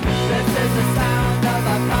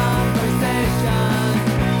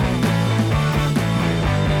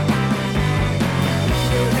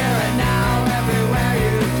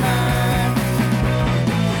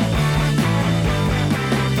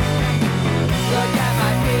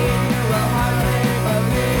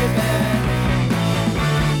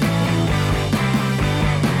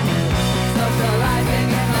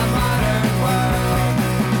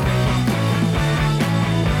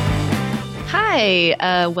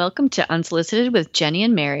Welcome to Unsolicited with Jenny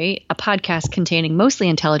and Mary, a podcast containing mostly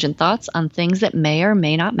intelligent thoughts on things that may or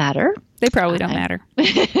may not matter. They probably don't matter.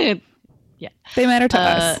 Yeah. They matter to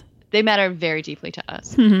us. They matter very deeply to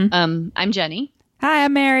us. Mm-hmm. I'm Jenny. Hi,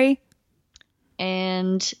 I'm Mary.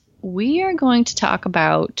 And we are going to talk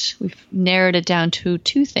about, we've narrowed it down to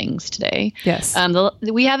two things today. Yes.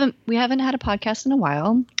 We haven't had a podcast in a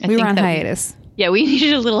while. We were on hiatus. We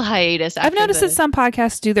needed a little hiatus. I've noticed that some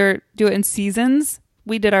podcasts do it in seasons.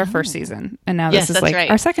 We did our first season, and now this is like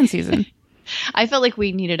our second season. I felt like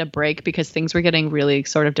we needed a break because things were getting really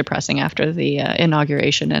sort of depressing after the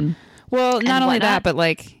inauguration. And not only that, but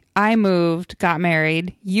like I moved, got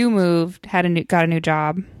married, you moved, got a new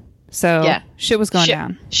job. So shit was going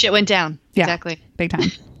down. Shit went down. Yeah, exactly. Big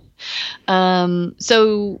time.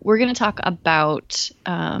 So we're going to talk about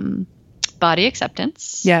body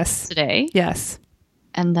acceptance. Yes. Today. Yes.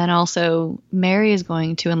 And then also Mary is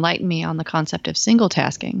going to enlighten me on the concept of single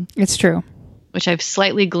tasking. It's true. Which I've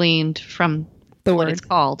slightly gleaned from the what word it's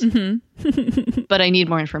called. Mm-hmm. But I need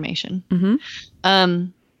more information. Mm-hmm.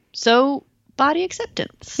 So body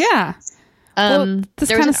acceptance. Yeah. There's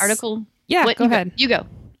an article. Yeah, go ahead. You go.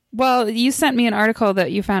 Well, you sent me an article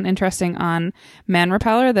that you found interesting on Man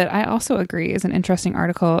Repeller that I also agree is an interesting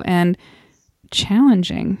article and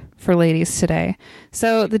challenging for ladies today.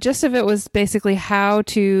 So the gist of it was basically how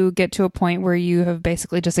to get to a point where you have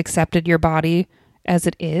basically just accepted your body as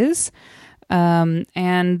it is.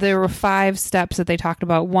 And there were 5 steps that they talked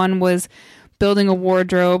about. One was building a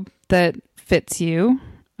wardrobe that fits you.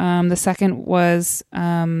 The second was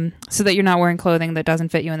so that you're not wearing clothing that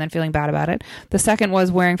doesn't fit you and then feeling bad about it. The second was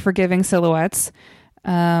wearing forgiving silhouettes.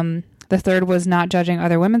 The third was not judging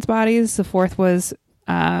other women's bodies. The fourth was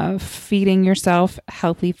feeding yourself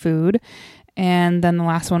healthy food. And then the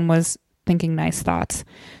last one was thinking nice thoughts.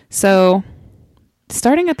 So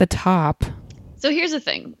starting at the top. So here's the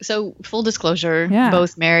thing. So full disclosure,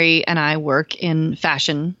 both Mary and I work in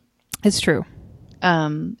fashion. It's true.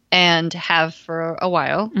 And have for a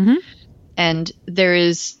while. Mm-hmm. And there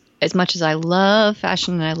is, as much as I love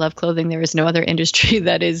fashion and I love clothing, there is no other industry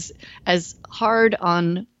that is as hard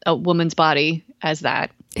on a woman's body as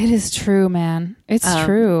that. It is true, man. It's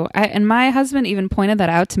true. And my husband even pointed that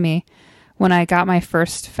out to me when I got my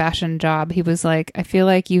first fashion job. He was like, I feel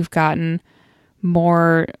like you've gotten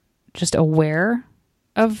more just aware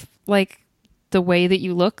of like the way that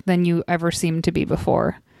you look than you ever seemed to be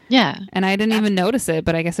before. Yeah. And I didn't even notice it,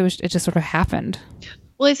 but I guess it just sort of happened.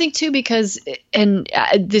 Well, I think too, because,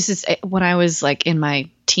 this is when I was like in my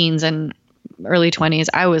teens and early 20s,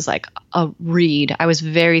 I was like a reed. I was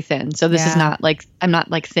very thin. So this is not like, I'm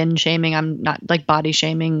not like thin shaming. I'm not like body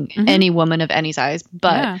shaming any woman of any size,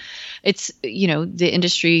 but it's, the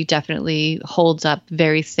industry definitely holds up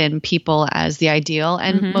very thin people as the ideal.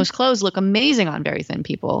 And most clothes look amazing on very thin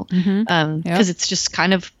people. Because it's just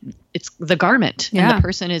kind of, it's the garment and the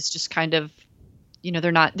person is just kind of,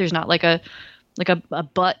 there's not like a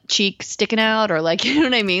butt cheek sticking out or like, you know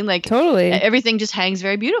what I mean? Like totally everything just hangs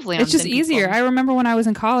very beautifully on It's just easier. I remember when I was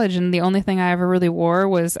in college and the only thing I ever really wore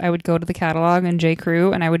was I would go to the catalog and J.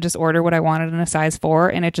 Crew and I would just order what I wanted in a size 4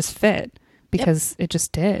 and it just fit because it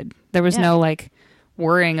just did. There was no like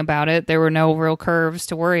worrying about it. There were no real curves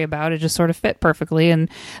to worry about. It just sort of fit perfectly and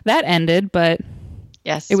that ended, but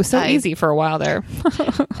yes, it was so easy for a while there.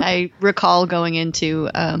 I recall going into,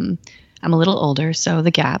 I'm a little older, so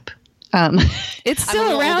the Gap. It's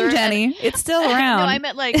still around, Jenny. It's still around. No, I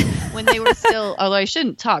meant like when they were still, although I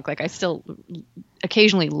shouldn't talk, like I still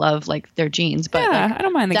occasionally love like their jeans, but like, I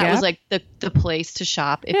don't mind the Gap. That was like the place to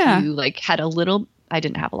shop if you like had a little, I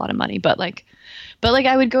didn't have a lot of money, but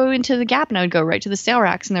I would go into the Gap and I would go right to the sale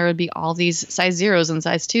racks and there would be all these size 0s and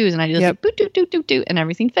size 2s and I just like boot, doot, doot, doot, doot, and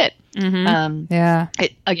everything fit.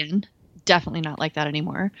 It, again, definitely not like that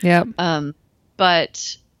anymore. Yep.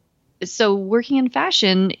 But so working in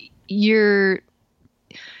fashion, you're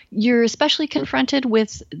especially confronted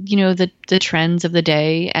with, the trends of the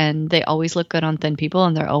day and they always look good on thin people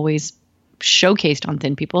and they're always showcased on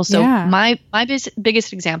thin people. So my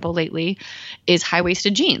biggest example lately is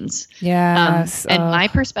high-waisted jeans. Yes. And my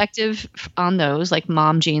perspective on those, like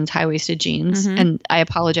mom jeans, high-waisted jeans, and I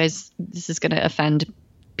apologize, this is going to offend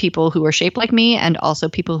people who are shaped like me and also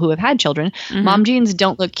people who have had children. Mom jeans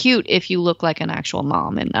don't look cute if you look like an actual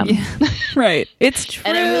mom in them. Right. It's true.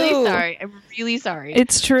 And I'm really sorry.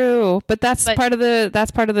 It's true. But that's part of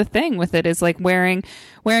the thing with it is like wearing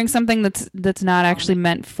something that's not actually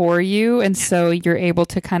meant for you. And so you're able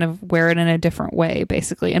to kind of wear it in a different way,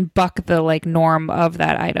 basically, and buck the like norm of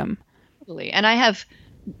that item. Totally. And I have,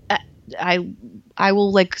 I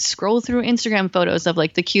will like scroll through Instagram photos of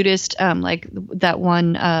like the cutest, like that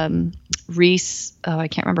one Reese. Oh, I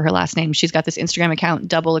can't remember her last name. She's got this Instagram account,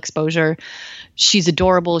 Double Exposure. She's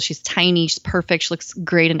adorable. She's tiny. She's perfect. She looks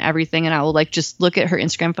great in everything. And I will like just look at her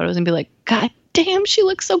Instagram photos and be like, God damn, she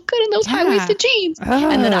looks so good in those high-waisted jeans.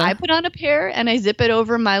 And then I put on a pair and I zip it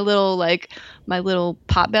over my little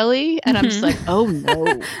pot belly. And I'm just like, oh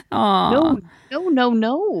no.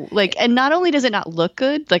 No. Like, and not only does it not look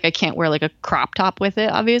good, like I can't wear like a crop top with it,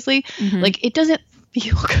 obviously. Like it doesn't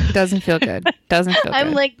feel good. It doesn't feel good.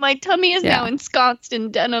 I'm like, my tummy is now ensconced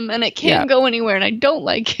in denim and it can't go anywhere and I don't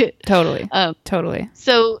like it. Totally. Totally.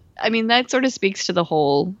 So, I mean, that sort of speaks to the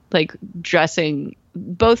whole like dressing,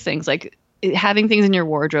 both things, like having things in your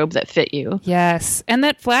wardrobe that fit you. Yes. And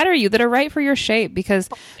that flatter you, that are right for your shape, because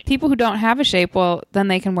people who don't have a shape, well, then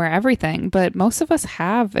they can wear everything. But most of us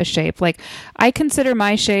have a shape. Like I consider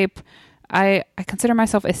my shape, I consider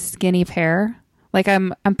myself a skinny pear. Like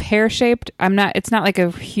I'm pear shaped. It's not like a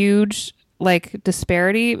huge like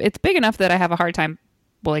disparity. It's big enough that I have a hard time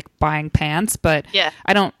like buying pants, but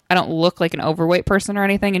I don't look like an overweight person or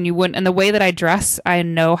anything. And you wouldn't, and the way that I dress, I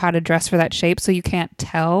know how to dress for that shape. So you can't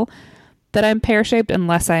tell that I'm pear shaped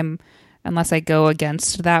unless I go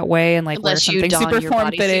against that way and like unless wear something super form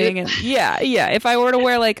fitting. And yeah. If I were to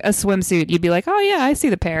wear like a swimsuit, you'd be like, oh yeah, I see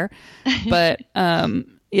the pear. But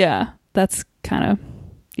that's kind of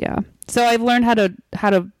So I've learned how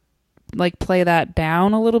to like play that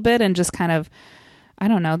down a little bit and just kind of, I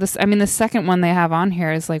don't know. The second one they have on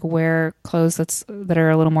here is like wear clothes that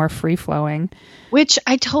are a little more free flowing, which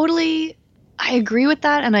I agree with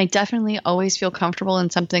that. And I definitely always feel comfortable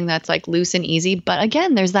in something that's like loose and easy. But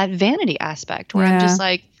again, there's that vanity aspect where I'm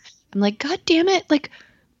like, God damn it. Like,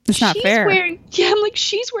 it's not fair. I'm like,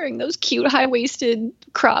 she's wearing those cute high-waisted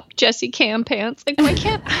crop Jessie Cam pants. Like, why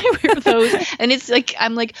can't I wear those? And it's like,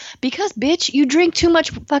 I'm like, because bitch, you drink too much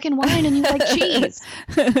fucking wine and you like cheese.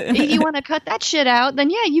 If you want to cut that shit out, then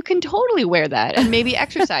yeah, you can totally wear that and maybe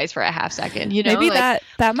exercise for a half second. You know, maybe like,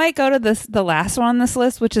 that might go to the last one on this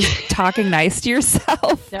list, which is talking nice to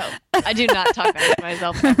yourself. No, I do not talk nice to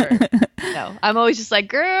myself ever. No, I'm always just like,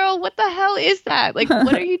 girl, what the hell is that? Like,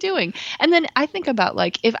 what are you doing? And then I think about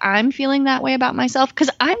like, if I'm feeling that way about myself, because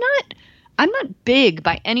I'm not big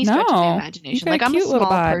by any stretch of the imagination. Like I'm a small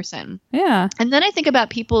person. Yeah. And then I think about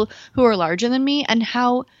people who are larger than me and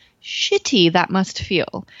how shitty that must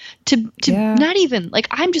feel to not even like,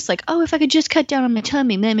 I'm just like, oh, if I could just cut down on my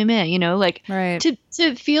tummy, meh, you know, like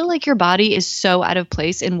to feel like your body is so out of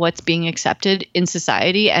place in what's being accepted in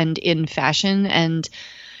society and in fashion and,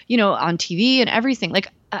 you know, on TV and everything. Like,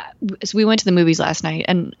 so we went to the movies last night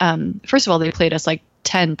and first of all, they played us like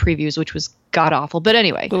 10 previews, which was god awful. But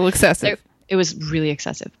anyway, a little excessive. It was really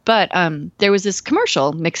excessive. But there was this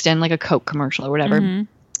commercial mixed in, like a Coke commercial or whatever. And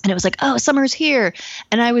it was like, oh, summer's here.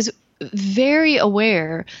 And I was very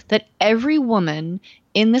aware that every woman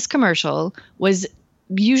in this commercial was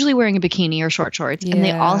usually wearing a bikini or short shorts. And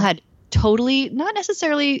they all had totally, not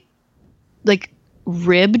necessarily like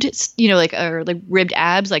ribbed, you know, like, or like ribbed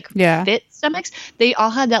abs, like fit stomachs. They all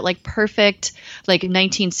had that like perfect, like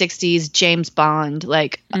 1960s James Bond,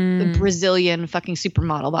 like Brazilian fucking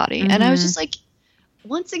supermodel body. And I was just like,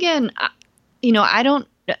 once again, you know, I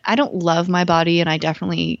don't love my body and I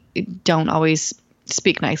definitely don't always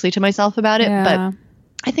speak nicely to myself about it. But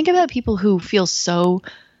I think about people who feel so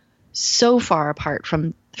far apart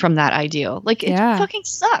from that ideal. Like it fucking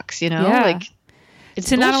sucks, you know, like it's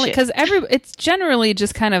to not only because it's generally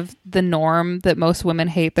just kind of the norm that most women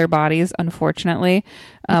hate their bodies, unfortunately,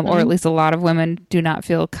 or at least a lot of women do not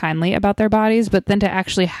feel kindly about their bodies. But then to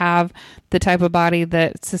actually have the type of body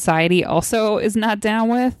that society also is not down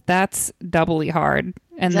with, that's doubly hard.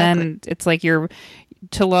 And then it's like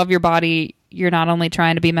to love your body, you're not only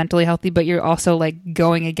trying to be mentally healthy, but you're also like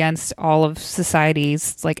going against all of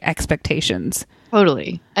society's like expectations.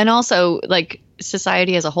 Totally. And also like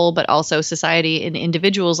society as a whole, but also society in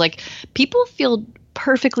individuals, like people feel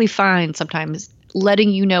perfectly fine sometimes letting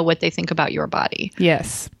you know what they think about your body.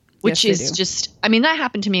 Yes. Which is just, I mean, that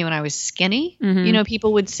happened to me when I was skinny. You know,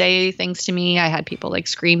 people would say things to me. I had people like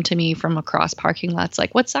scream to me from across parking lots,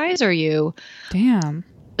 like, what size are you? Damn.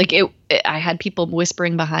 Like I had people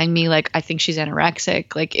whispering behind me, like, I think she's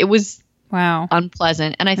anorexic. Like it was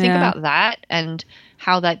unpleasant. And I think about that and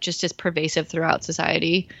how that just is pervasive throughout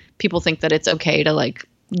society. People think that it's okay to like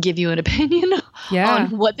give you an opinion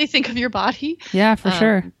on what they think of your body. Yeah, for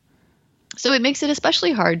sure. So it makes it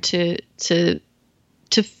especially hard to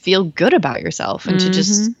feel good about yourself and to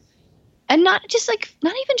just, and not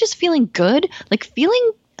even just feeling good, like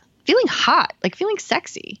feeling hot, like feeling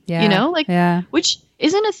sexy, you know, like, which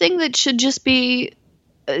isn't a thing that should just be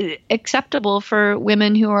acceptable for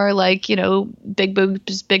women who are like, you know, big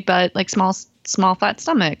boobs, big butt, like small small flat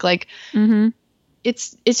stomach. Like, Mm-hmm.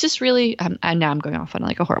 it's just really, and now I'm going off on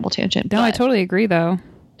like a horrible tangent. No, I totally agree though.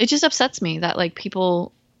 It just upsets me that like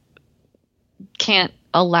people can't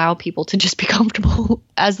allow people to just be comfortable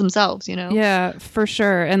as themselves, you know? Yeah, for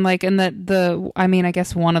sure. And like, and I mean, I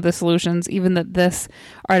guess one of the solutions, even that this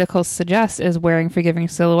article suggests, is wearing forgiving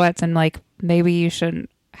silhouettes. And like, maybe you shouldn't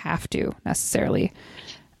have to necessarily.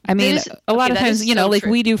 I mean, a lot of times, you know, like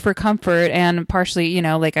we do for comfort and partially, you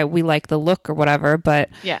know, like we like the look or whatever, but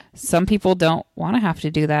some people don't want to have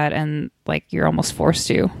to do that. And like, you're almost forced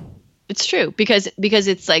to. It's true because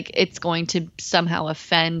it's like it's going to somehow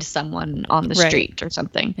offend someone on the street or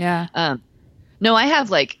something. Yeah. No, I have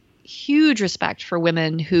like huge respect for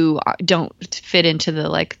women who don't fit into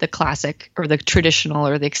the classic or the traditional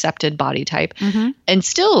or the accepted body type and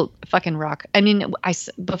still fucking rock. I mean,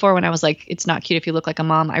 before when I was like, it's not cute if you look like a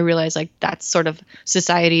mom, I realized like that's sort of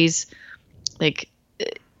society's like,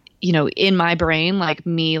 you know, in my brain, like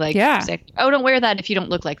me, like, saying, oh, don't wear that if you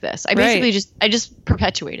don't look like this. I basically I just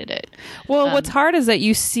perpetuated it. Well, what's hard is that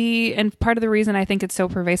you see, and part of the reason I think it's so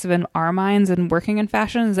pervasive in our minds and working in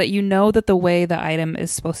fashion is that you know that the way the item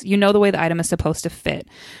is supposed to fit.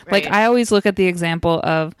 Like I always look at the example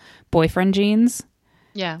of boyfriend jeans.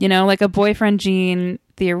 Yeah. You know, like a boyfriend jean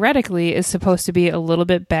theoretically is supposed to be a little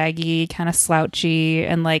bit baggy, kind of slouchy,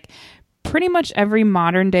 and like pretty much every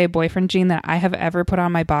modern day boyfriend jean that I have ever put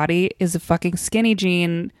on my body is a fucking skinny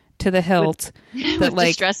jean to the hilt with like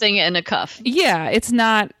distressing and a cuff. Yeah, it's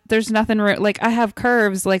not, there's nothing like I have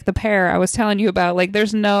curves like the pair I was telling you about, like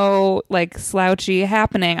there's no like slouchy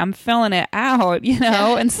happening. I'm filling it out, you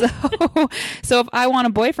know? And so if I want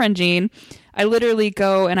a boyfriend jean, I literally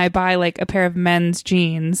go and I buy like a pair of men's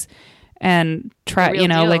jeans and try, you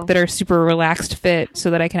know, like that are super relaxed fit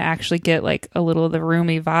so that I can actually get like a little of the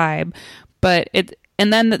roomy vibe. But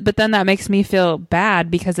then that makes me feel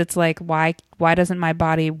bad because it's like, why doesn't my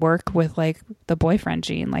body work with like the boyfriend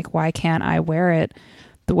jean? Like, why can't I wear it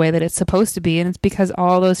the way that it's supposed to be? And it's because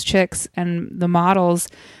all those chicks and the models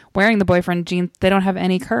wearing the boyfriend jean, they don't have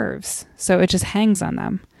any curves. So it just hangs on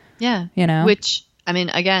them. Yeah. You know, which, I mean,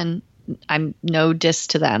 again, I'm no diss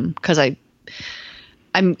to them because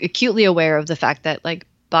I'm acutely aware of the fact that like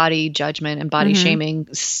body judgment and body shaming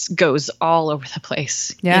goes all over the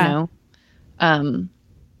place. Yeah. You know?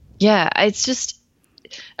 Yeah, it's just,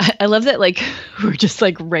 I love that like we're just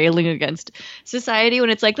like railing against society when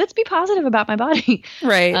it's like, let's be positive about my body.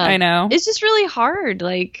 Right. I know. It's just really hard.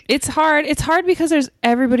 Like it's hard because there's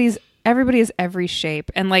everybody is every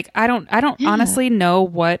shape. And like, I don't honestly know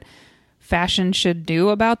what fashion should do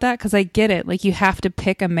about that, because I get it, like you have to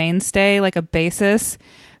pick a mainstay, like a basis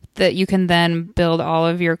that you can then build all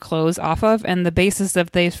of your clothes off of, and the basis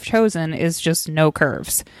that they've chosen is just no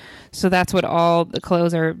curves. So that's what all the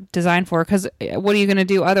clothes are designed for, because what are you going to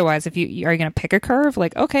do otherwise? If you are going to pick a curve,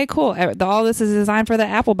 like, okay, cool, all this is designed for the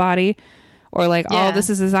apple body, or like all this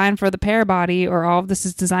is designed for the pear body, or all of this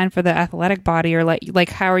is designed for the athletic body, or like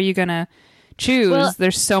how are you going to choose? Well,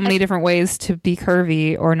 there's so many different ways to be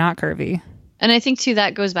curvy or not curvy. And I think too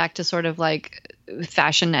that goes back to sort of like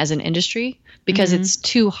fashion as an industry, because it's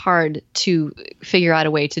too hard to figure out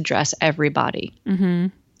a way to dress every body.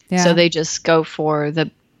 Yeah. So they just go for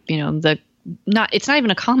it's not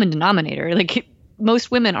even a common denominator. Like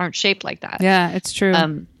most women aren't shaped like that. Yeah, it's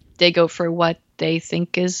true. They go for what they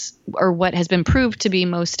think is, or what has been proved to be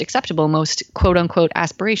most acceptable, most quote unquote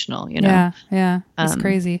aspirational, you know? Yeah. It's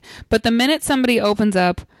crazy. But the minute somebody opens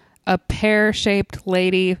up a pear-shaped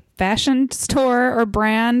lady fashion store or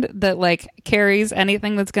brand that like carries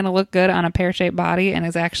anything that's going to look good on a pear-shaped body and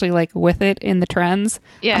is actually like with it in the trends,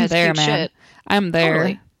 I'm there, man. Shit. I'm there.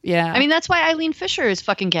 Totally. Yeah. I mean, that's why Eileen Fisher is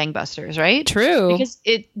fucking gangbusters, right? True. Because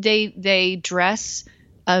they dress,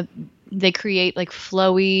 they create like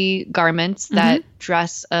flowy garments that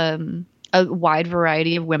dress a wide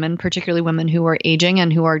variety of women, particularly women who are aging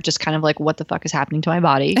and who are just kind of like, what the fuck is happening to my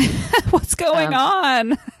body? What's going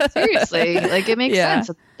on? Seriously. Like it makes sense.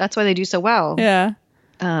 That's why they do so well. Yeah.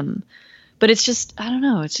 But it's just, I don't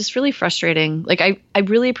know. It's just really frustrating. Like I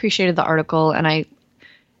really appreciated the article, and I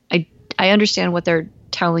understand what they're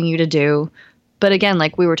telling you to do. But again,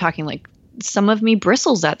 like we were talking, like some of me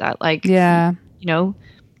bristles at that. Like, you know,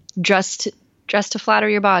 dress to flatter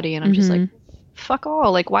your body. And I'm just like, fuck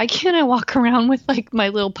all. Like, why can't I walk around with like my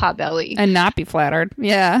little pot belly and not be flattered?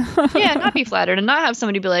 Yeah. Yeah, not be flattered and not have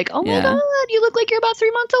somebody be like, oh my God, you look like you're about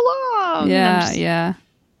 3 months along. Yeah. Yeah,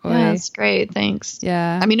 that's great. Thanks.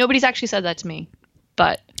 Yeah. I mean, nobody's actually said that to me,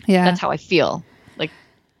 but that's how I feel. Like,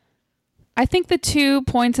 I think the 2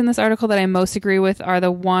 points in this article that I most agree with are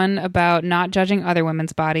the one about not judging other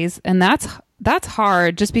women's bodies. And that's that's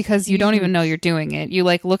hard just because you don't even know you're doing it. You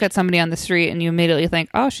like look at somebody on the street and you immediately think,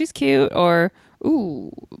 oh, she's cute, or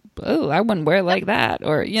ooh, I wouldn't wear it like that,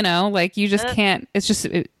 or you know, like you just can't. It's just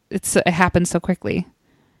it happens so quickly.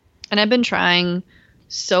 And I've been trying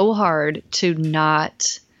so hard to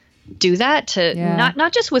not do that, to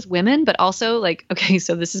not just with women, but also like, okay,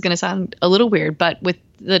 so this is going to sound a little weird, but with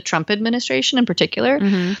the Trump administration in particular,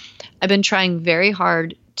 I've been trying very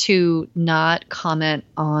hard to not comment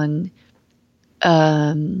on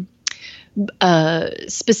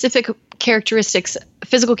specific characteristics,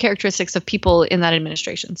 physical characteristics of people in that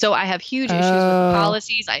administration. So I have huge issues with the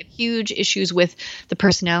policies. I have huge issues with the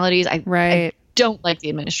personalities. I don't like the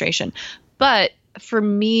administration, but for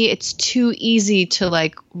me, it's too easy to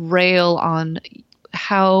like rail on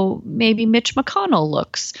how maybe Mitch McConnell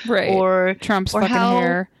looks, or Trump's or fucking how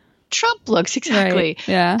hair. Trump looks exactly. Right.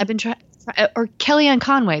 Yeah, I've been trying. Or Kellyanne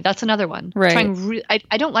Conway, that's another one. Right.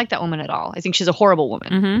 I don't like that woman at all. I think she's a horrible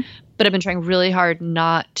woman. But I've been trying really hard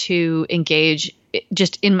not to engage,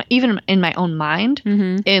 just even in my own mind,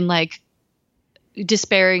 in like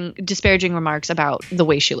disparaging remarks about the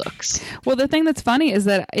way she looks. Well, the thing that's funny is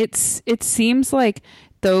that it seems like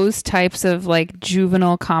those types of like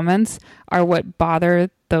juvenile comments are what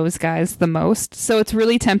bother those guys the most. So it's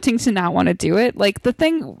really tempting to not want to do it. Like the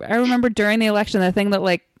thing I remember during the election, the thing that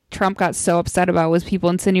like Trump got so upset about was people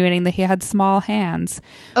insinuating that he had small hands.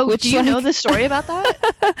 Oh, which, do you know the story about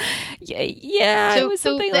that? yeah. So, it was so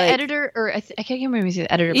the something like, editor, or I can't remember who's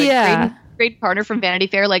the editor, but Braden Parner from Vanity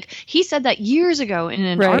Fair, like he said that years ago in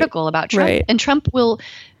an article about Trump, and Trump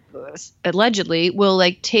allegedly will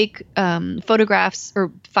like take photographs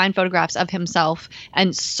or find photographs of himself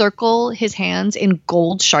and circle his hands in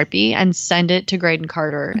gold Sharpie and send it to Graydon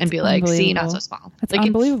Carter and be like, see, not so small. That's like,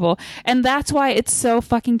 unbelievable. And that's why it's so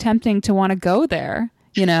fucking tempting to want to go there,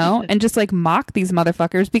 you know, and just like mock these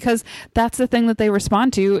motherfuckers, because that's the thing that they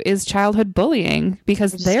respond to is childhood bullying,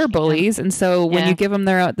 because they're bullies. And so when you give them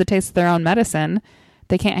the taste of their own medicine,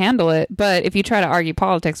 they can't handle it. But if you try to argue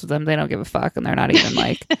politics with them, they don't give a fuck, and they're not even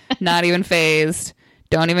like not even phased,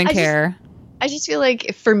 don't even care. I just feel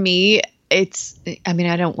like for me, it's, I mean,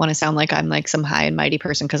 I don't want to sound like I'm like some high and mighty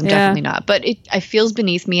person, because I'm definitely not, but it feels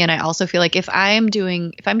beneath me. And I also feel like if I'm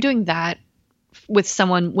doing that with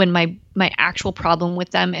someone, when my actual problem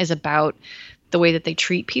with them is about the way that they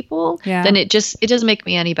treat people, then it doesn't make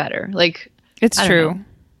me any better. Like, it's true.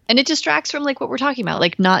 And it distracts from like what we're talking about,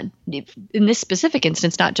 like not in this specific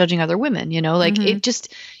instance, not judging other women, you know, like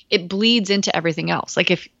it bleeds into everything else.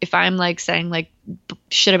 Like if I'm like saying like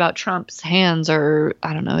shit about Trump's hands, or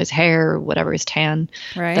I don't know, his hair, or whatever, his tan,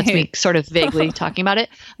 that's me sort of vaguely talking about it.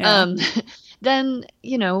 Then,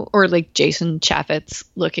 you know, or like Jason Chaffetz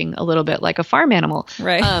looking a little bit like a farm animal.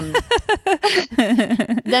 Right.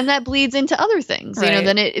 Then that bleeds into other things, you know,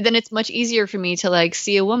 then it's much easier for me to like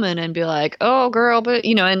see a woman and be like, oh girl, but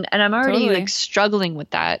you know, and I'm already like struggling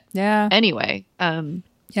with that. Yeah. Anyway.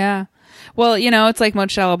 Yeah. Well, you know, it's like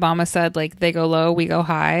Michelle Obama said, like they go low, we go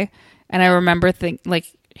high. And I remember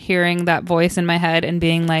hearing that voice in my head and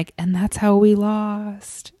being like, and that's how we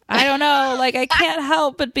lost. I don't know. Like, I can't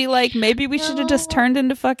help but be like, maybe we should have just turned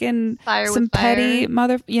into fucking some petty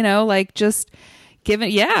mother, you know, like just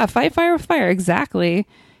fight fire with fire. Exactly.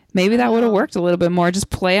 Maybe that would have worked a little bit more. Just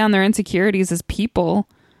play on their insecurities as people,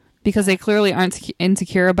 because they clearly aren't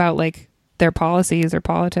insecure about like their policies or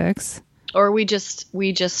politics. Or we just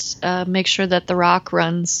make sure that The Rock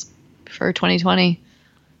runs for 2020.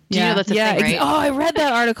 Do you know that's a thing, right? Oh, I read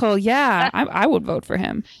that article. Yeah, I would vote for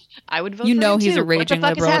him. I would vote. You for know, him he's too. a raging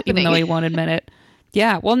liberal, even though he won't admit it.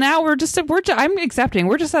 Yeah. Well, now I'm accepting.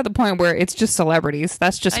 We're just at the point where it's just celebrities.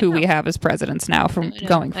 That's just who we have as presidents now from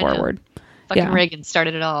going forward. Fucking Reagan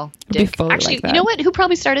started it all. Dick. Actually, you know what? Who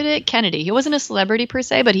probably started it? Kennedy. He wasn't a celebrity per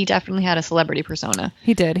se, but he definitely had a celebrity persona.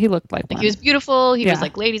 He did. He looked like one. He was beautiful. He was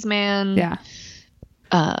like ladies' man. Yeah.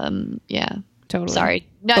 Yeah. Totally. Sorry,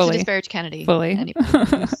 not to disparage Kennedy. Fully. Anyway,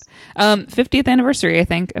 50th anniversary, I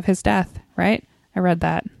think, of his death. Right? I read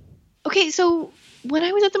that. Okay, so when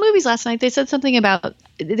I was at the movies last night, they said something about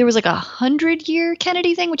there was like 100-year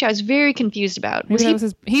Kennedy thing, which I was very confused about.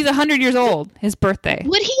 He's 100 years old. His birthday.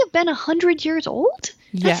 Would he have been 100 years old?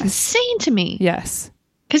 That's insane to me. Yes.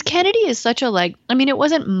 Because Kennedy is such a like. I mean, it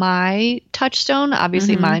wasn't my touchstone.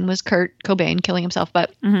 Obviously, mine was Kurt Cobain killing himself.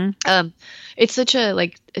 But it's such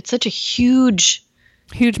a huge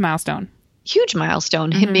milestone. Huge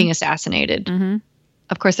milestone. Him being assassinated.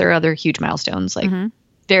 Of course, there are other huge milestones, like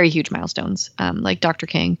very huge milestones, like Dr.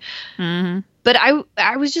 King. But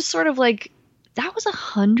I was just sort of like, that was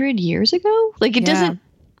 100 years ago. Like it doesn't.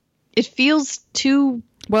 It feels too.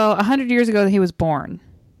 Well, 100 years ago, he was born.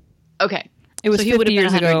 Okay. It was So he 50 would have been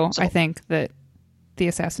years 100 ago, years I old. think, that the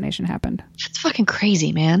assassination happened. That's fucking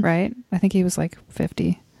crazy, man. Right? I think he was like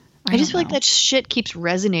 50. I just feel like that shit keeps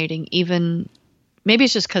resonating even... Maybe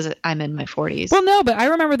it's just because I'm in my 40s. Well, no, but I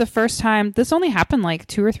remember the first time, this only happened like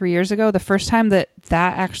 2 or 3 years ago, the first time that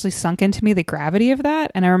actually sunk into me, the gravity of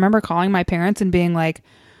that. And I remember calling my parents and being like,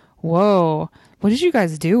 whoa, what did you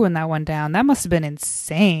guys do when that went down? That must have been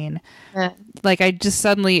insane. Yeah. Like, it just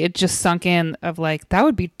sunk in of like, that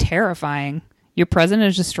would be terrifying. Your president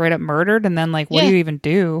is just straight up murdered. And then like, what do you even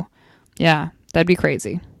do? Yeah, that'd be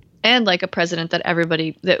crazy. And like a president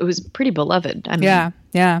that was pretty beloved. I mean,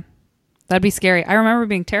 yeah. That'd be scary. I remember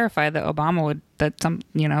being terrified that Obama would, the same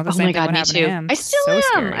thing would happen to him. I still am.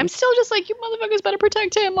 Scary. I'm still just like, you motherfuckers better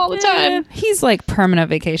protect him all the time. He's like permanent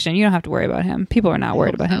vacation. You don't have to worry about him. People are not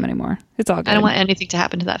worried about him anymore. It's all good. I don't want anything to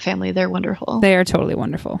happen to that family. They're wonderful. They are totally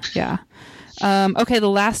wonderful. Yeah. Okay. The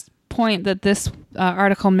last point that this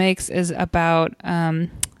article makes is about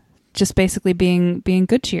just basically being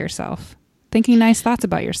good to yourself, thinking nice thoughts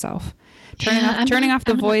about yourself. Turning off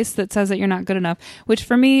the voice that says that you're not good enough, which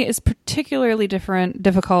for me is particularly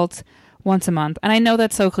difficult once a month. And I know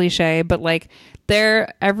that's so cliche, but like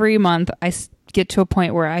every month I get to a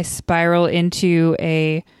point where I spiral into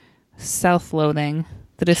a self-loathing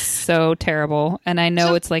that is so terrible. And I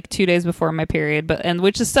know it's like 2 days before my period,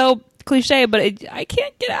 which is so cliche, but I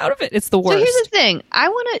can't get out of it. It's the worst. So here's the thing.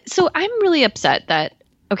 I'm really upset that,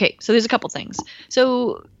 okay, so there's a couple things.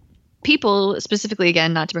 So people, specifically,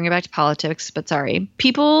 again, not to bring it back to politics, but sorry,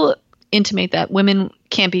 people intimate that women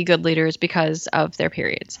can't be good leaders because of their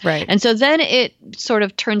periods. Right. And so then it sort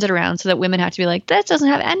of turns it around so that women have to be like, that doesn't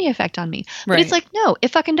have any effect on me. But it's like, no, it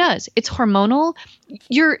fucking does. It's hormonal.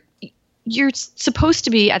 You're supposed to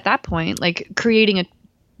be at that point, like creating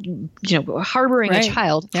harboring a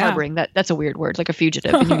child, harboring, that's a weird word, like a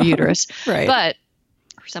fugitive in your uterus. Right. But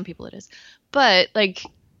for some people it is. But like,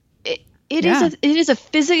 it is a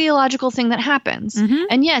physiological thing that happens. Mm-hmm.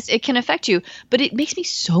 And yes, it can affect you, but it makes me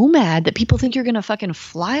so mad that people think you're going to fucking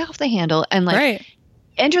fly off the handle and like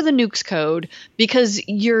enter the nukes code because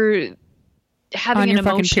you're having an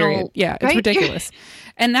emotional period. Yeah, it's ridiculous.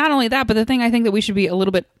 And not only that, but the thing I think that we should be a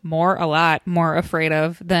lot more afraid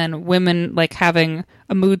of than women like having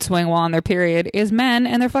a mood swing while on their period is men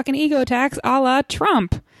and their fucking ego attacks a la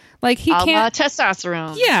Trump. Like he can't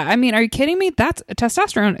testosterone. Yeah, I mean, are you kidding me?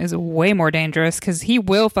 Testosterone is way more dangerous because he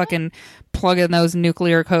will fucking plug in those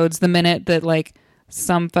nuclear codes the minute that like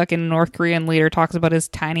some fucking North Korean leader talks about his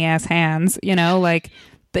tiny ass hands. You know, like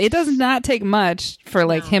it does not take much for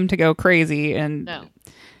like him to go crazy. And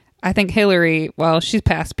I think Hillary, well, she's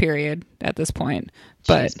past period at this point.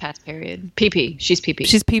 But she's past period. PP. She's PP.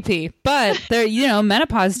 She's PP. But there,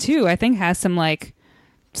 menopause too, I think has some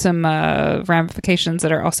ramifications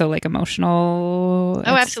that are also like emotional.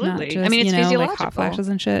 Oh, absolutely. Just, I mean, it's physiological. Like hot flashes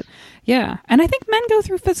and shit. Yeah. And I think men go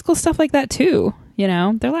through physical stuff like that too.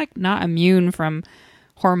 They're like not immune from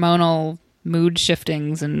hormonal mood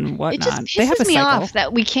shiftings and whatnot. It just pisses they have a me cycle. off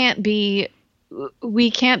that we can't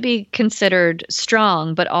be considered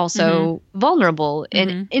strong, but also vulnerable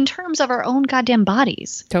in terms of our own goddamn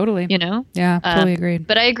bodies. Totally. Yeah, totally agreed.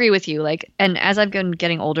 But I agree with you. Like, and as I've been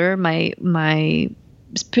getting older, my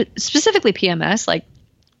specifically PMS, like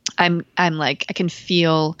I'm like, I can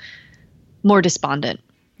feel more despondent.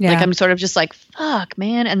 Yeah. Like I'm sort of just like, fuck,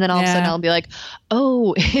 man. And then all of a sudden I'll be like,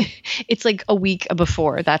 oh, it's like a week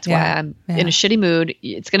before. That's why I'm in a shitty mood.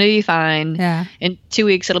 It's going to be fine. Yeah. In 2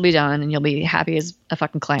 weeks, it'll be done and you'll be happy as a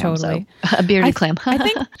fucking clam. Totally. So a bearded clam. I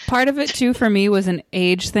think part of it too, for me, was an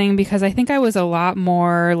age thing because I think I was a lot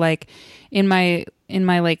more like in my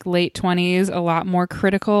like late 20s, a lot more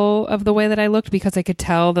critical of the way that I looked because I could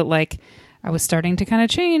tell that like I was starting to kind of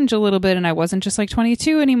change a little bit and I wasn't just like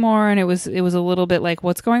 22 anymore. And it was a little bit like,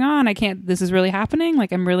 what's going on? This is really happening.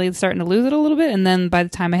 Like I'm really starting to lose it a little bit. And then by the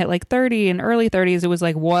time I hit like 30 and early 30s, it was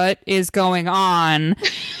like, what is going on?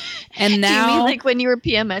 And now, do you mean like when you were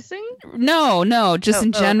PMSing? No, just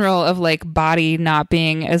in general of like body not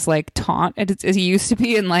being as like taut as it used to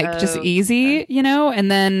be and like just easy, and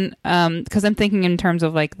then because I'm thinking in terms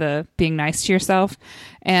of like the being nice to yourself.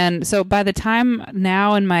 And so by the time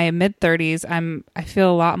now in my mid 30s, I feel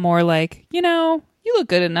a lot more like, you look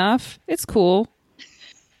good enough. It's cool.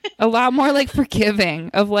 A lot more like forgiving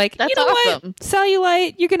of like, that's awesome. What?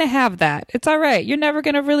 Cellulite, you're going to have that. It's all right. You're never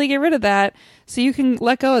going to really get rid of that. So you can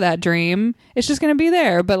let go of that dream. It's just going to be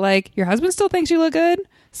there. But like your husband still thinks you look good.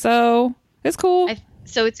 So it's cool.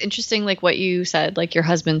 So it's interesting. Like what you said, like your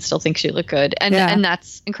husband still thinks you look good. And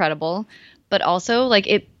that's incredible. But also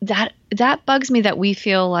like that bugs me that we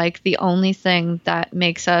feel like the only thing that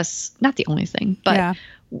makes us, not the only thing, but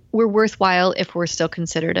we're worthwhile if we're still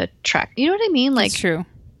considered attractive. You know what I mean? Like, It's true.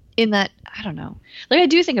 in that, I don't know. Like, I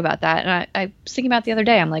do think about that. And I was thinking about it the other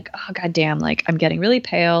day. I'm like, oh, goddamn. Like, I'm getting really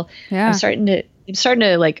pale. Yeah. I'm starting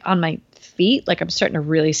to like on my feet. Like, I'm starting to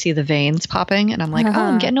really see the veins popping. And I'm like, oh,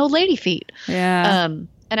 I'm getting old lady feet. Yeah.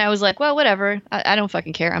 And I was like, well, whatever. I don't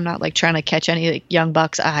fucking care. I'm not like trying to catch any like, young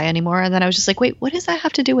buck's eye anymore. And then I was just like, wait, what does that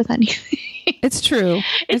have to do with anything? It's true.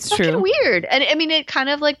 It's fucking weird. And I mean, it kind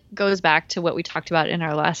of like goes back to what we talked about in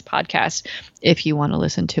our last podcast. If you want to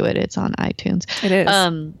listen to it, it's on iTunes. It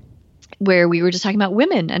is. Where we were just talking about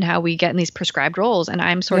women and how we get in these prescribed roles. And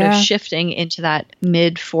I'm sort of shifting into that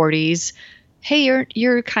mid 40s. Hey,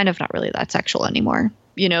 you're kind of not really that sexual anymore.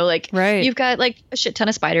 You know, like you've got like a shit ton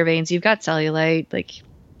of spider veins. You've got cellulite, like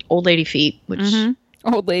old lady feet, which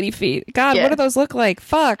old lady feet. God, what do those look like?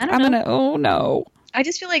 Fuck. Oh no. I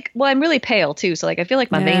just feel like, well, I'm really pale too. So like, I feel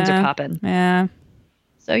like my veins are popping. Yeah.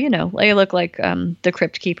 So, you know, like I look like the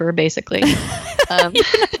Crypt Keeper, basically.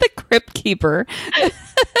 The Crypt Keeper. Did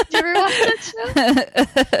you ever watch that show?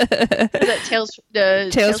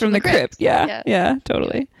 That Tales from the Crypt. Yeah,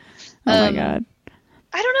 totally. Oh my God.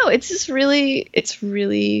 I don't know. It's just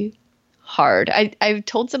really hard. I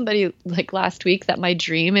told somebody like last week that my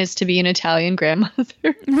dream is to be an Italian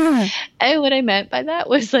grandmother. And what I meant by that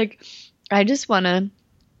was like, I just want to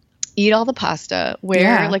eat all the pasta,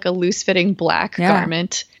 wear like a loose fitting black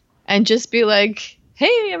garment, and just be like,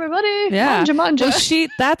 hey, everybody. Yeah. Manja. Well,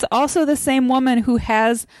 that's also the same woman who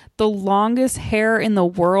has the longest hair in the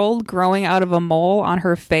world growing out of a mole on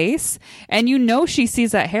her face. And you know she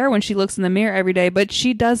sees that hair when she looks in the mirror every day, but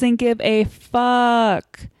she doesn't give a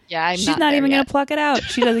fuck. Yeah, she's not even going to pluck it out.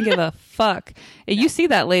 She doesn't give a fuck. You see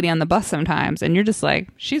that lady on the bus sometimes, and you're just like,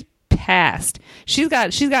 she's past. She's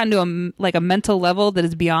gotten to a mental level that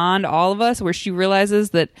is beyond all of us, where she realizes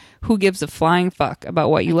that who gives a flying fuck about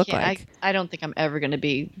what you look like. I don't think I'm ever going to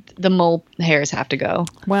be. The mole hairs have to go.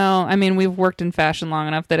 Well, I mean, we've worked in fashion long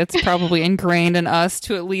enough that it's probably ingrained in us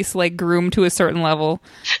to at least like groom to a certain level.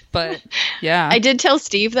 But yeah, I did tell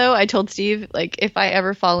Steve though. I told Steve, like, if I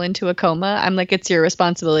ever fall into a coma, I'm like, it's your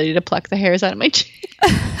responsibility to pluck the hairs out of my chin.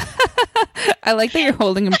 I like that you're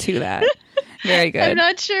holding him to that. Very good. I'm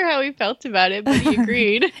not sure how he felt about it, but he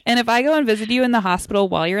agreed. And if I go and visit you in the hospital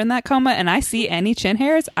while you're in that coma and I see any chin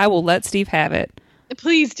hairs, I will let Steve have it.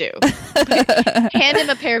 Please do. Hand him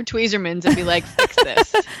a pair of Tweezermans and be like, fix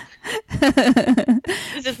this.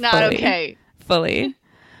 This is not okay. Fully.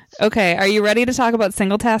 Okay, are you ready to talk about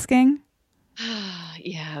single tasking?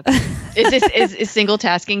 Yeah. Is single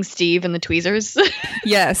tasking Steve and the tweezers?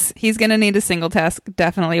 Yes, he's going to need a single task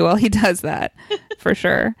definitely while he does that, for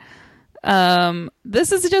sure.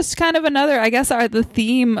 This is just kind of another, I guess the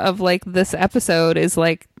theme of like this episode is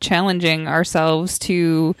like challenging ourselves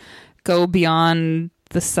to go beyond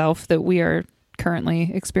the self that we are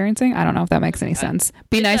currently experiencing. I don't know if that makes any sense.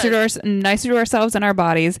 Be nicer to ourselves and our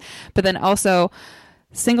bodies, but then also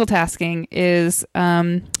single tasking is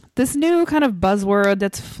this new kind of buzzword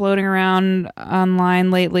that's floating around online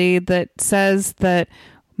lately that says that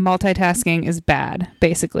multitasking is bad,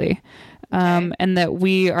 basically. And that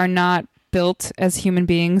we are not built as human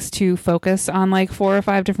beings to focus on like 4 or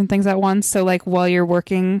 5 different things at once. So like while you're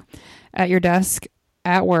working at your desk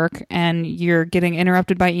at work and you're getting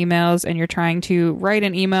interrupted by emails and you're trying to write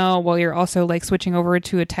an email while you're also like switching over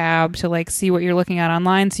to a tab to like see what you're looking at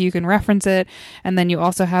online so you can reference it. And then you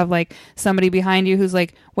also have like somebody behind you who's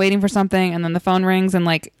like waiting for something, and then the phone rings, and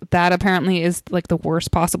like that apparently is like the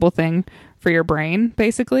worst possible thing for your brain,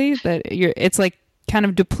 basically, that it's like kind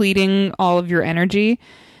of depleting all of your energy.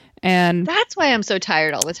 And that's why I'm so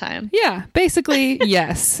tired all the time. Yeah, basically.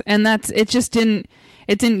 Yes. And it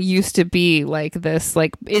didn't used to be like this,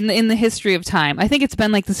 like in the history of time. I think it's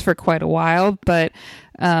been like this for quite a while, but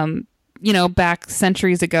back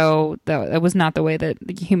centuries ago, that was not the way that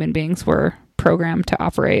human beings were programmed to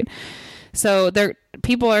operate. So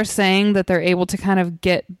people are saying that they're able to kind of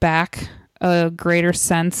get back a greater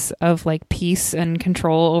sense of like peace and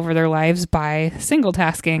control over their lives by single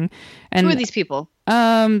tasking. And who are these people?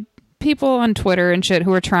 People on Twitter and shit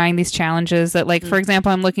who are trying these challenges that like, for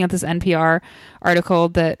example, I'm looking at this NPR article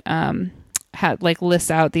that had like lists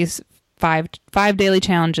out these five daily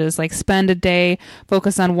challenges, like spend a day,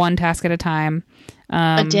 focus on one task at a time.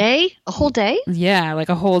 A day? A whole day? Yeah, like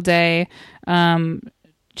a whole day.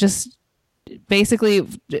 Just basically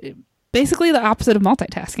the opposite of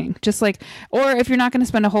multitasking. Just like, or if you're not going to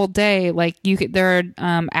spend a whole day, like there are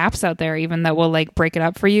apps out there even that will like break it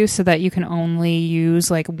up for you so that you can only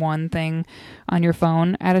use like one thing on your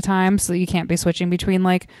phone at a time. So you can't be switching between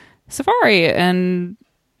like Safari and,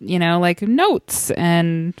 like notes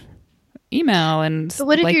and email. And but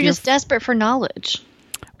what if you're just desperate for knowledge?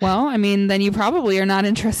 Well, I mean, then you probably are not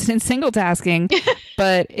interested in single tasking,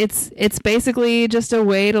 but it's basically just a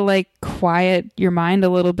way to like quiet your mind a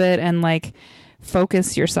little bit and like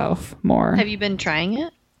focus yourself more. Have you been trying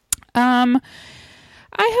it? I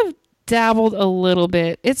have dabbled a little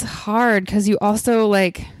bit. It's hard because you also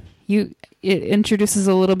like it introduces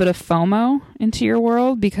a little bit of FOMO into your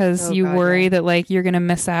world because you worry that like you're going to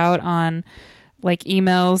miss out on like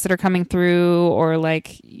emails that are coming through or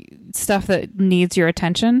like stuff that needs your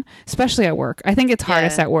attention, especially at work. I think it's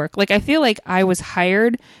hardest at work. Like I feel like I was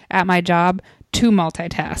hired at my job to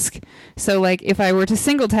multitask. So like if I were to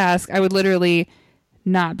single task, I would literally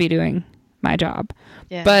not be doing my job.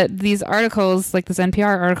 Yeah. But these articles, like this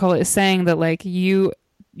NPR article is saying that like your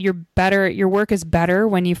work is better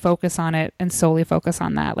when you focus on it and solely focus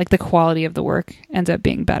on that. Like the quality of the work ends up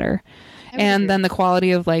being better. And then the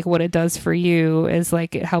quality of like what it does for you is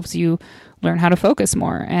like it helps you learn how to focus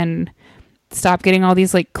more and stop getting all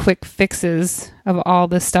these like quick fixes of all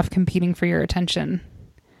this stuff competing for your attention.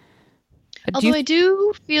 Although I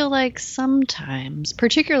do feel like sometimes,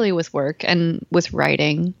 particularly with work and with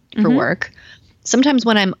writing for work, sometimes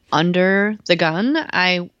when I'm under the gun,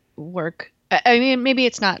 I work. I mean, maybe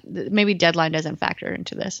deadline doesn't factor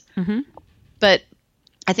into this, but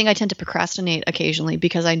I think I tend to procrastinate occasionally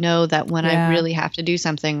because I know that when I really have to do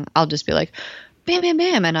something, I'll just be like, bam, bam,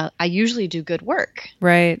 bam. And I usually do good work.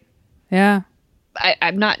 Right. Yeah.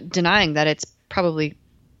 I'm not denying that it's probably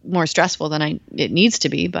more stressful than it needs to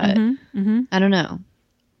be, but I don't know.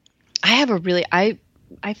 I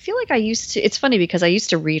feel like I used to, it's funny because I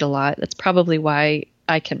used to read a lot. That's probably why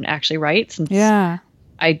I can actually write since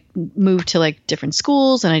I moved to like different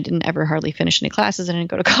schools and I didn't ever hardly finish any classes and I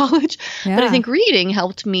didn't go to college. Yeah. But I think reading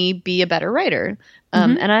helped me be a better writer.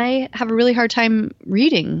 And I have a really hard time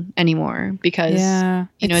reading anymore because,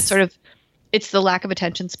 it's the lack of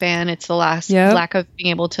attention span. It's the lack of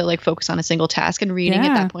being able to like focus on a single task, and reading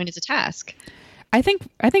at that point is a task. I think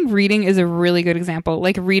reading is a really good example,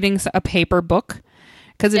 like reading a paper book.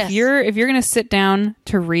 Because if you're going to sit down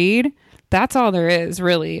to read, that's all there is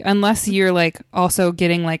really, unless you're like also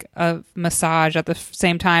getting like a massage at the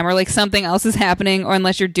same time or like something else is happening, or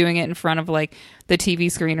unless you're doing it in front of like the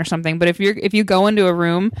TV screen or something. But if you go into a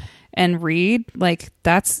room and read, like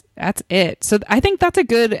that's it. So I think that's a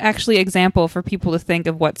good actually example for people to think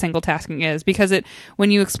of what single tasking is, because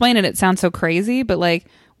when you explain it sounds so crazy, but like,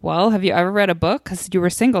 well, have you ever read a book? Because you were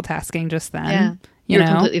single tasking just then. Yeah. You're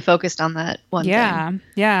completely focused on that one thing.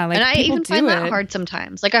 Yeah. Like, and I even find that hard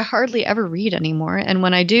sometimes. Like I hardly ever read anymore. And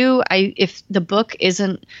when I do, if the book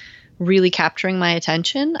isn't really capturing my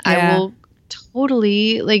attention, I will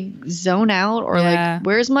totally like zone out or like,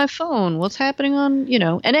 where's my phone? What's happening on,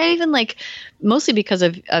 and I even like, mostly because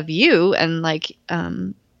of you and like,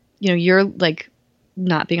 you're like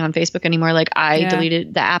not being on Facebook anymore. Like I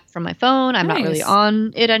deleted the app from my phone. I'm not really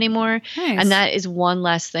on it anymore. Nice. And that is one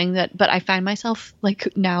less thing but I find myself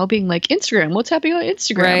like now being like, Instagram, what's happening on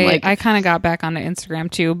Instagram? Right. Like I kind of got back onto Instagram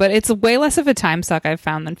too, but it's way less of a time suck I've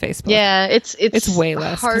found than Facebook. Yeah. It's way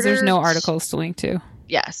less because there's no articles to link to.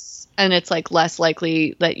 Yes. And it's like less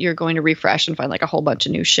likely that you're going to refresh and find like a whole bunch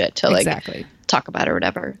of new shit to like talk about or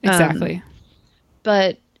whatever. Exactly.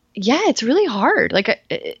 But yeah, it's really hard. Like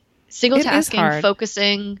single tasking,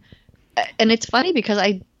 focusing. And it's funny because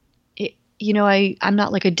I'm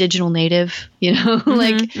not like a digital native,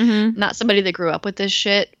 like not somebody that grew up with this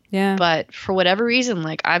shit. Yeah. But for whatever reason,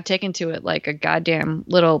 like I've taken to it like a goddamn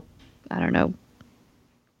little, I don't know,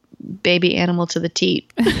 baby animal to the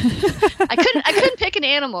teat. I couldn't pick an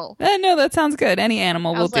animal. No, that sounds good. Any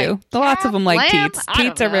animal will do. Lots of them like teats.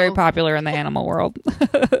 Teats are very popular in the animal world.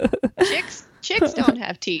 Chicks don't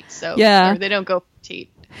have teats, so they don't go for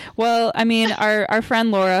teat. Well, I mean, our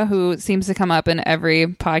friend Laura, who seems to come up in every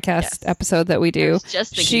podcast episode that we do,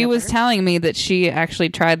 she was telling me that she actually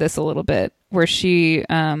tried this a little bit, where she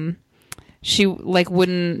turned off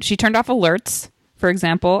alerts, for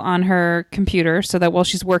example, on her computer, so that while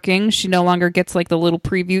she's working, she no longer gets like the little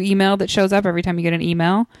preview email that shows up every time you get an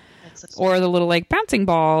email. Or the little like bouncing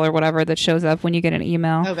ball or whatever that shows up when you get an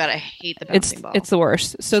email. Oh god, I hate the bouncing ball. It's the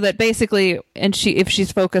worst. So that basically, if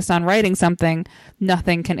she's focused on writing something,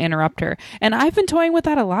 nothing can interrupt her. And I've been toying with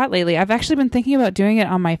that a lot lately. I've actually been thinking about doing it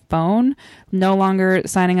on my phone, no longer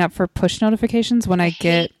signing up for push notifications when I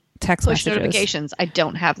get text messages. Push notifications, I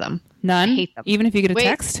don't have them. None? I hate them. Even if you get a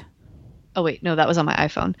text? Oh wait, no, that was on my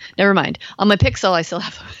iPhone. Never mind. On my Pixel, I still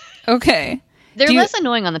have them. Okay. They're less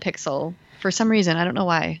annoying on the Pixel for some reason. I don't know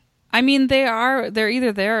why. I mean, they're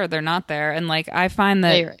either there or they're not there. And like, I find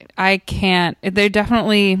that I can't, they're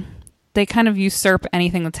definitely, they kind of usurp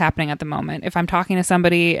anything that's happening at the moment. If I'm talking to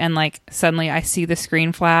somebody and like suddenly I see the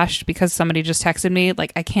screen flash because somebody just texted me,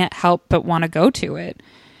 like I can't help but want to go to it,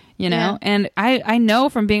 you know? Yeah. And I know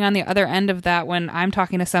from being on the other end of that, when I'm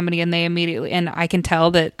talking to somebody and they immediately, and I can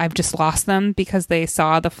tell that I've just lost them because they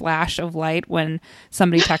saw the flash of light when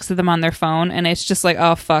somebody texted them on their phone, and it's just like,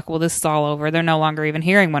 oh fuck, well this is all over. They're no longer even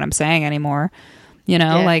hearing what I'm saying anymore. You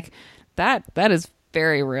know, like that is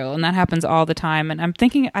very real, and that happens all the time. And I'm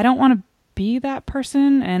thinking I don't want to be that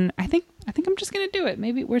person, and I think I'm just gonna do it.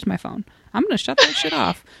 Maybe where's my phone? I'm gonna shut that shit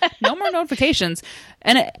off. No more notifications.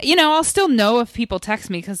 And you know, I'll still know if people text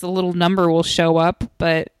me because the little number will show up,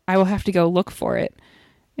 but I will have to go look for it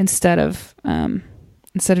instead of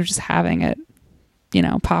just having it, you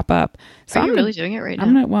know, pop up. So Are you I'm really doing it right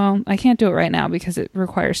now? Well, I can't do it right now because it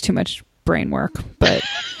requires too much brain work, but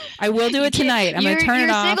I will do it tonight. I'm going to turn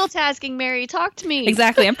it off. You're single tasking, Mary. Talk to me.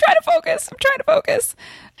 Exactly. I'm trying to focus.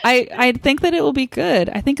 I think that it will be good.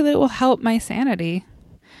 I think that it will help my sanity.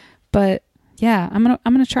 But yeah, I'm going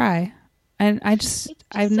to try. And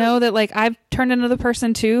I know that like I've turned into the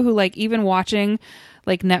person too who like even watching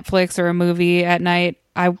like Netflix or a movie at night,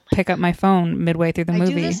 I pick up my phone midway through the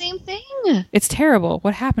movie. I do the same thing. It's terrible.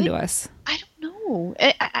 What happened to us? I don't know.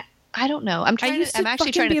 I don't know. I'm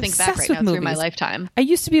actually trying to think back right now through my lifetime. I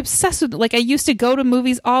used to be obsessed with, like, I used to go to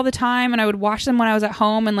movies all the time, and I would watch them when I was at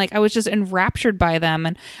home, and like I was just enraptured by them.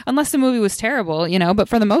 And unless the movie was terrible, you know, but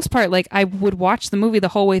for the most part, like I would watch the movie the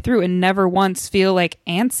whole way through and never once feel like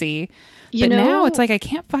antsy. But now it's like I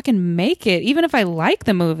can't fucking make it. Even if I like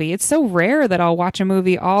the movie, it's so rare that I'll watch a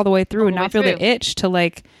movie all the way through and not feel the itch to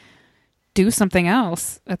like do something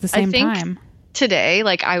else at the same time. Today,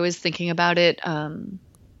 like I was thinking about it.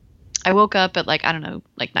 I woke up at like, I don't know,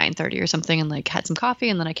 like 9:30 or something, and like had some coffee,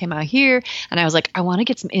 and then I came out here and I was like, I want to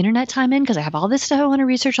get some internet time in because I have all this stuff I want to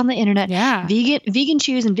research on the internet. Yeah. Vegan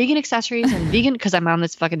shoes and vegan accessories and vegan, because I'm on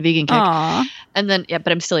this fucking vegan kick. Aww. And then, yeah,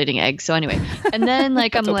 but I'm still eating eggs. So anyway, and then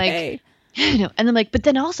like, I'm okay. like, you know, and then like, but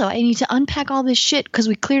then also I need to unpack all this shit because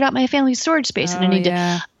we cleared out my family's storage space, and I need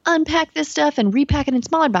to unpack this stuff and repack it in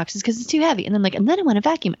smaller boxes because it's too heavy. And then like, and then I want to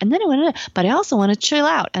vacuum, and then I want to, but I also want to chill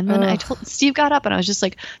out. And then Steve got up, and I was just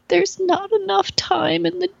like, there's not enough time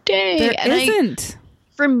in the day. There isn't.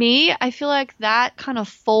 For me, I feel like that kind of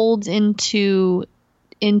folds into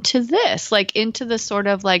this, like into the sort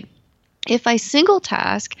of like, if I single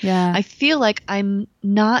task, I feel like I'm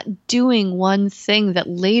not doing one thing that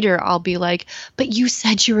later I'll be like, but you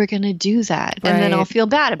said you were going to do that. Right. And then I'll feel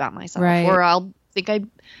bad about myself, or I'll think I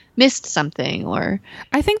missed something. Or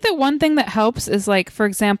I think that one thing that helps is like, for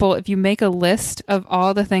example, if you make a list of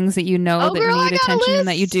all the things that you know that need attention and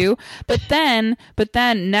that you do, but then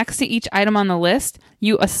next to each item on the list,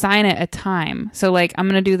 you assign it a time. So like, I'm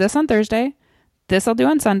going to do this on Thursday. This I'll do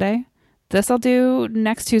on Sunday. This I'll do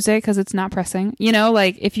next Tuesday because it's not pressing. You know,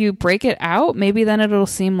 like if you break it out, maybe then it'll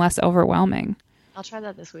seem less overwhelming. I'll try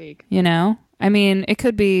that this week. You know? I mean, it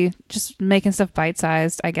could be just making stuff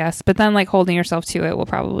bite-sized, I guess. But then like holding yourself to it will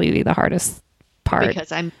probably be the hardest part.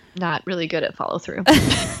 Because I'm not really good at follow-through.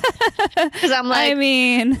 Because I'm like,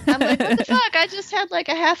 what the fuck? I just had like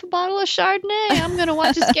a half a bottle of Chardonnay. I'm going to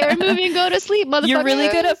watch a scary movie and go to sleep, motherfucker. You're really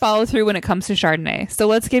good at follow-through when it comes to Chardonnay. So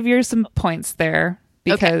let's give you some points there.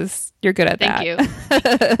 Because you're good at that.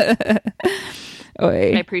 Thank you.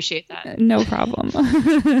 I appreciate that. No problem. So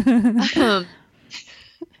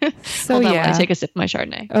hold on while I take a sip of my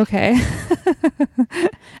Chardonnay. Okay.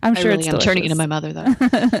 I'm sure it's delicious. I'm turning into my mother though.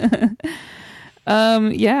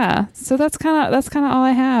 Yeah. So that's kind of all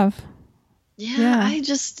I have. Yeah.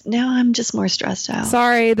 I'm just more stressed out.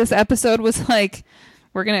 Sorry, this episode was like,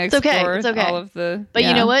 we're going to explore all of the... But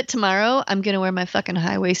you know what? Tomorrow, I'm going to wear my fucking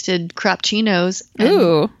high-waisted crop chinos.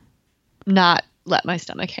 Ooh. Not let my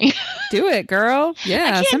stomach hang. Do it, girl.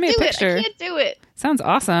 Yeah, send me a picture. I can't do it. Sounds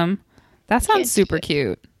awesome. That sounds super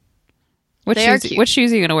cute. What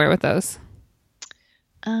shoes are you going to wear with those?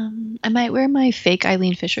 I might wear my fake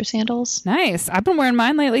Eileen Fisher sandals. Nice. I've been wearing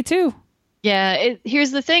mine lately, too. Yeah.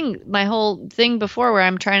 Here's the thing. My whole thing before where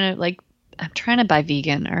I'm trying to buy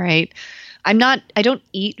vegan, all right? I don't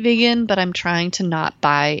eat vegan, but I'm trying to not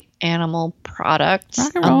buy animal products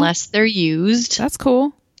unless they're used. That's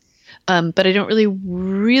cool. But I don't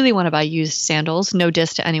really want to buy used sandals. No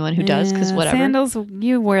diss to anyone who does, because whatever. Sandals,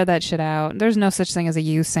 you wear that shit out. There's no such thing as a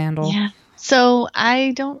used sandal. Yeah. So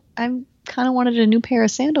I kind of wanted a new pair of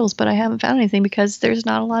sandals, but I haven't found anything because there's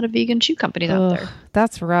not a lot of vegan shoe companies out there.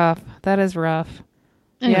 That's rough. That is rough.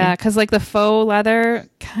 Anyway. Yeah, because like the faux leather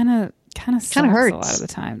kind of hurts a lot of the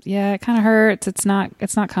time. Yeah, it kind of hurts. It's not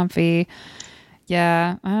comfy.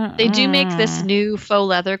 Yeah. They do make this new faux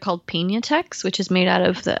leather called Pinatex, which is made out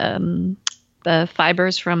of the the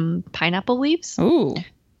fibers from pineapple leaves. Ooh,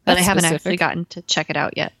 but I haven't specific. actually gotten to check it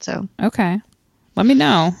out yet. So okay, let me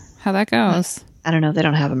know how that goes. I don't know. They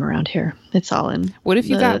don't have them around here. It's all in. What if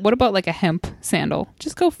you what about like a hemp sandal?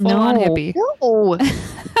 Just go full on hippie. No.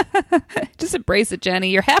 Just embrace it, Jenny.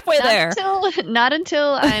 You're halfway there. Not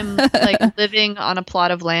until I'm like living on a plot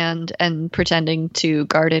of land and pretending to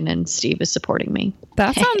garden and Steve is supporting me.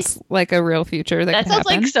 That sounds like a real future. That sounds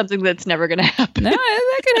happen. like something that's never going to happen. No,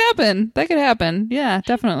 that could happen. That could happen. Yeah,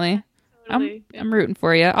 definitely. Totally. I'm rooting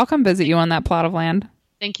for you. I'll come visit you on that plot of land.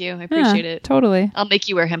 Thank you. I appreciate it. Totally. I'll make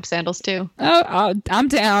you wear hemp sandals too. Oh, I'm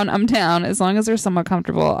down. I'm down. As long as they're somewhat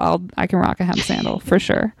comfortable, I can rock a hemp sandal for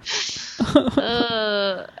sure.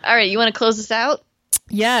 All right. You want to close this out?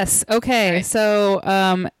 Yes. Okay. Right.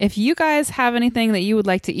 So if you guys have anything that you would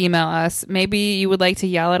like to email us, maybe you would like to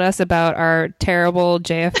yell at us about our terrible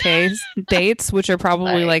JFK dates, which are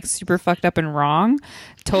probably like super fucked up and wrong,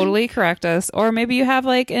 totally correct us. Or maybe you have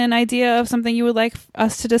like an idea of something you would like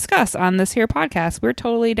us to discuss on this here podcast. We're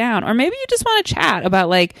totally down. Or maybe you just want to chat about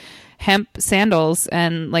like hemp sandals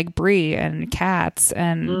and like brie and cats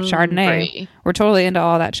and Chardonnay. Brie. We're totally into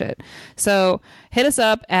all that shit. So hit us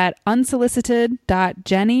up at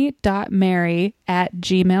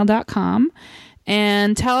unsolicited.jenny.mary@gmail.com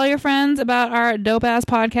and tell all your friends about our dope ass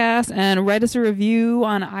podcast and write us a review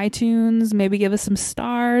on iTunes. Maybe give us some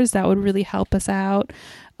stars. That would really help us out.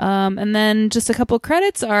 And then just a couple of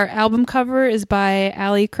credits. Our album cover is by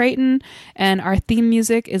Allie Creighton, and our theme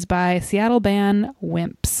music is by Seattle band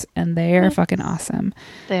Wimps, and they are fucking awesome.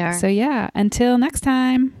 They are. So yeah, until next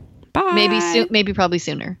time. Bye. Maybe probably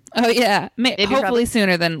sooner. Oh yeah, hopefully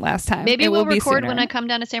sooner than last time. Maybe we'll record when I come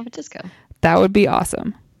down to San Francisco. That would be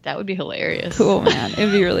awesome. That would be hilarious. Cool, man.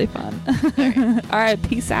 It'd be really fun. All right,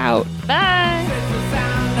 peace out. Bye.